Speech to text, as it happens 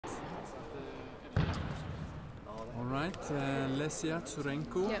All right, Lesya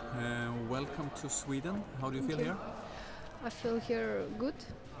Tsurenko, welcome to Sweden. How do you feel here? I feel here good.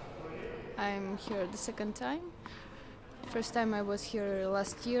 I'm here the second time. First time I was here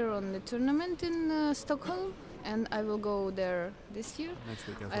last year on the tournament in Stockholm, and I will go there this year. Next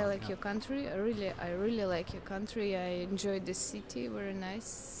week as I well, like your country. I really like your country. I enjoy this city. Very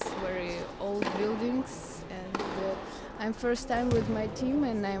nice, very old buildings, and I'm first time with my team,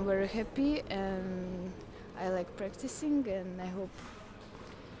 and I'm very happy. And I like practicing, and I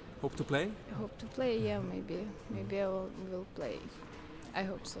Hope to play? hope to play. Yeah, maybe I will play. I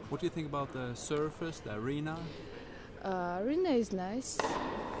hope so. What do you think about the surface, the arena? Arena is nice,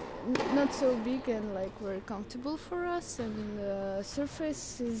 not so big and like very comfortable for us, and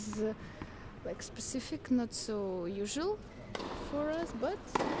surface is like specific, not so usual for us, but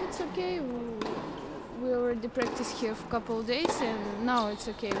it's okay. We already practiced here for a couple of days, and now it's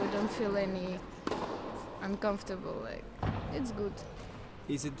okay. We don't feel any uncomfortable. Like it's good.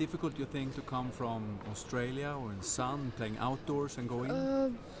 Is it difficult, you think, to come from Australia or in sun, playing outdoors and going?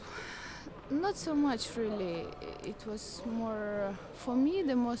 Not so much really. It was more for me.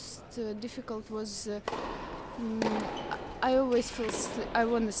 The most difficult was I always feel I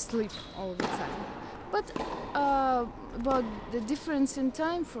want to sleep all the time. But about the difference in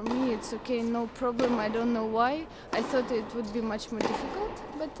time, for me it's okay, no problem. I don't know why. I thought it would be much more difficult,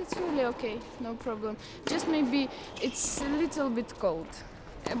 but it's really okay, no problem. Just maybe it's a little bit cold.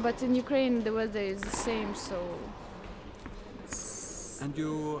 But in Ukraine the weather is the same, so. And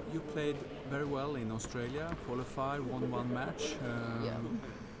you played very well in Australia, qualified, won one match.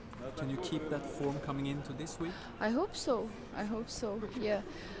 Can you keep that form coming into this week? I hope so. Yeah,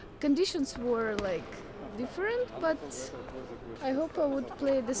 conditions were like different, but I hope I would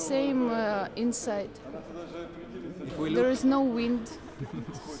play the same inside. There is no wind,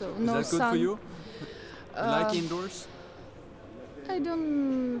 so no Is that good sun. for you? You like indoors? I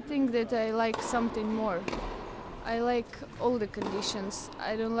don't think that I like something more. I like all the conditions.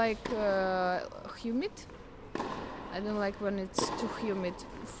 I don't like humid. I don't like when it's too humid.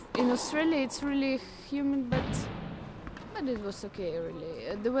 In Australia it's really humid, but it was okay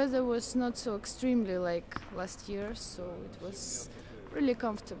really. The weather was not so extremely like last year, so it was really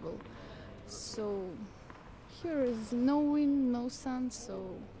comfortable. So here is no wind, no sun,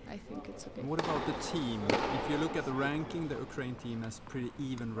 so I think it's okay. What about the team? If you look at the ranking, the Ukraine team has pretty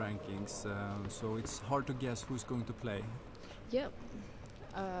even rankings, so it's hard to guess who's going to play. Yeah.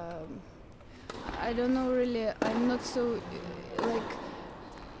 I don't know really. I'm not so like.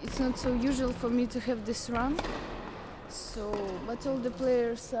 It's not so usual for me to have this rank. So, but all the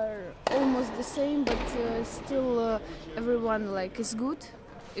players are almost the same, but still everyone like is good.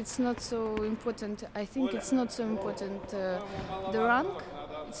 It's not so important. I think it's not so important the rank.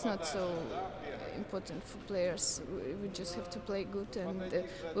 It's not so important for players. We just have to play good, and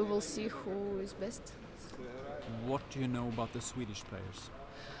we will see who is best. What do you know about the Swedish players?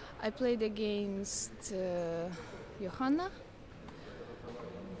 I played against Johanna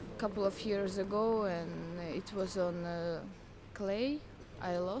a couple of years ago, and it was on clay.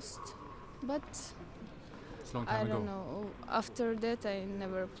 I lost, but It's a long time I ago. don't know. After that, I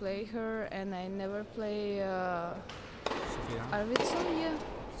never play her, and I never play Sofia? Arvidsson. Yeah,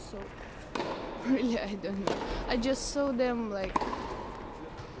 so really I don't know. I just saw them like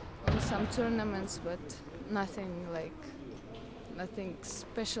on some tournaments, but nothing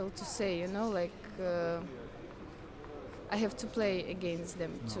special to say. You know, like I have to play against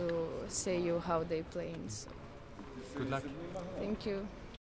them to say you how they playing. So. Good luck. Thank you.